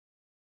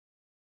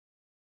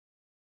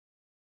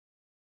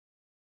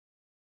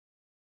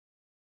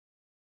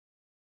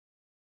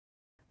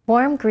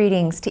Warm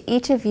greetings to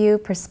each of you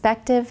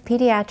prospective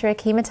Pediatric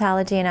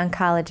Hematology and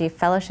Oncology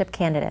Fellowship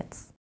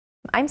candidates.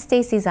 I'm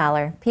Stacey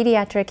Zahler,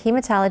 Pediatric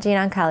Hematology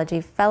and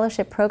Oncology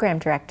Fellowship Program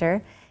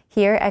Director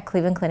here at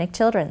Cleveland Clinic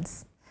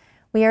Children's.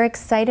 We are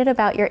excited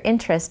about your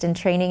interest in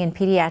training in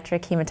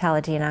Pediatric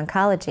Hematology and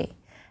Oncology,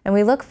 and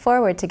we look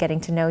forward to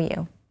getting to know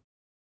you.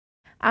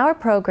 Our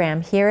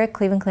program here at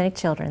Cleveland Clinic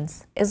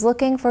Children's is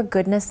looking for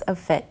goodness of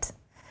fit.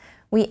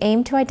 We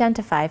aim to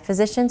identify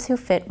physicians who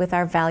fit with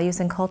our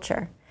values and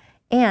culture,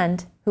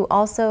 and who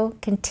also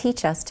can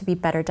teach us to be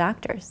better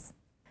doctors.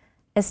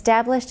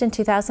 Established in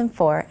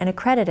 2004 and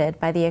accredited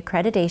by the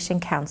Accreditation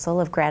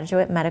Council of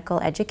Graduate Medical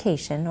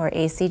Education, or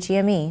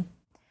ACGME,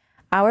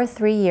 our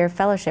 3-year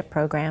fellowship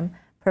program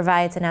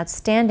provides an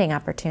outstanding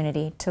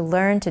opportunity to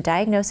learn to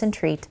diagnose and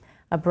treat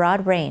a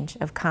broad range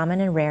of common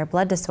and rare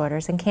blood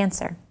disorders and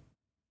cancer.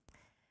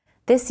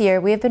 This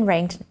year, we have been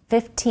ranked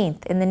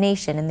 15th in the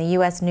nation in the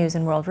U.S. News &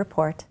 World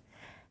Report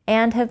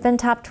and have been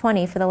top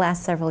 20 for the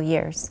last several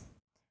years.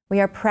 We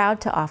are proud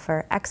to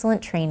offer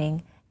excellent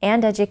training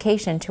and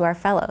education to our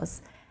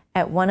fellows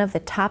at one of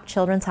the top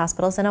children's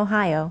hospitals in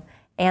Ohio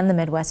and the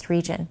Midwest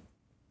region.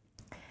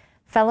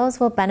 Fellows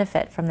will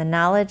benefit from the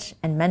knowledge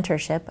and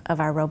mentorship of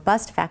our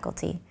robust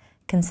faculty,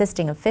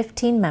 consisting of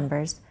 15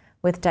 members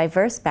with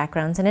diverse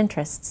backgrounds and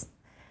interests.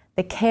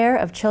 The care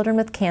of children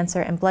with cancer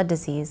and blood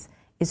disease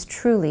is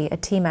truly a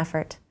team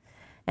effort,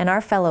 and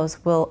our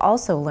fellows will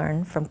also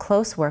learn from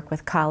close work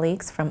with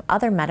colleagues from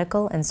other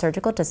medical and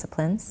surgical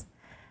disciplines,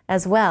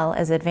 as well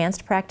as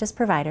advanced practice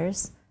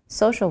providers,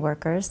 social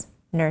workers,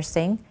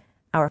 nursing,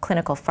 our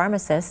clinical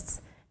pharmacists,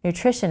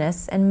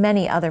 nutritionists, and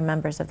many other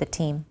members of the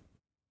team.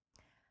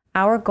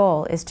 Our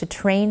goal is to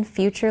train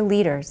future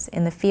leaders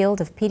in the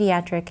field of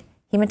pediatric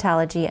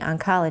hematology,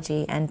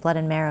 oncology, and blood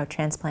and marrow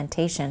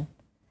transplantation.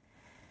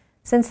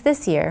 Since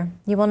this year,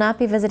 you will not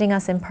be visiting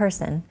us in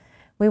person,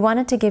 we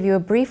wanted to give you a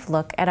brief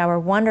look at our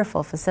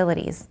wonderful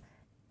facilities,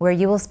 where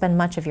you will spend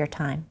much of your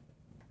time.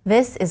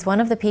 This is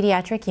one of the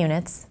pediatric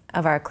units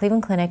of our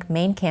Cleveland Clinic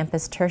main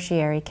campus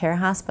tertiary care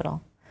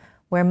hospital,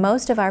 where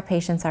most of our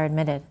patients are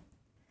admitted.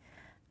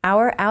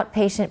 Our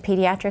outpatient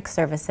pediatric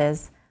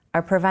services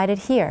are provided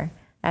here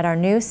at our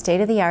new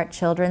state-of-the-art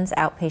Children's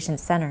Outpatient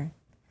Center.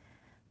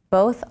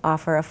 Both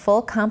offer a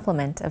full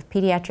complement of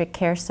pediatric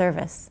care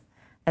service,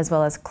 as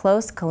well as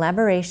close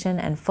collaboration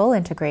and full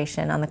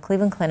integration on the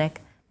Cleveland Clinic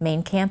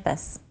main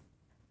campus.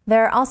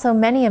 There are also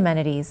many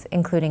amenities,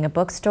 including a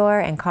bookstore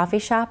and coffee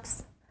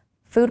shops,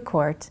 food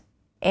court,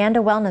 and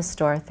a wellness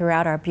store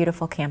throughout our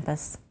beautiful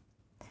campus.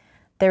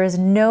 There is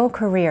no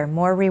career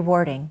more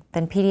rewarding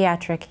than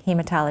pediatric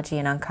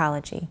hematology and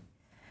oncology.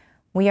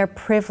 We are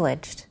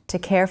privileged to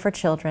care for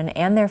children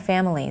and their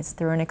families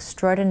through an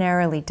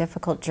extraordinarily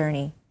difficult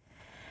journey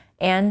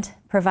and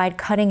provide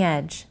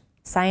cutting-edge,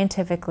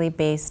 scientifically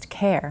based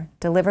care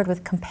delivered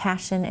with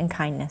compassion and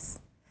kindness.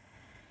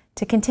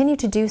 To continue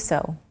to do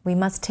so, we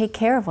must take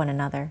care of one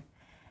another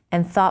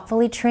and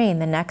thoughtfully train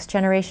the next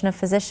generation of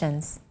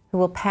physicians who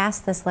will pass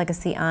this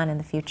legacy on in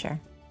the future.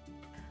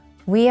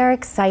 We are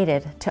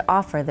excited to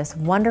offer this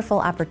wonderful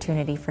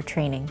opportunity for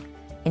training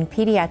in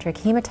pediatric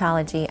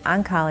hematology,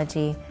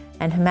 oncology,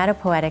 and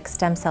hematopoietic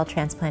stem cell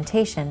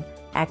transplantation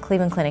at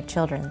Cleveland Clinic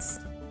Children's.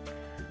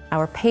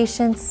 Our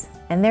patients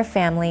and their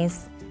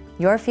families,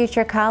 your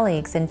future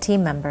colleagues and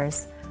team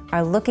members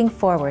are looking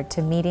forward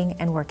to meeting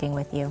and working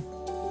with you.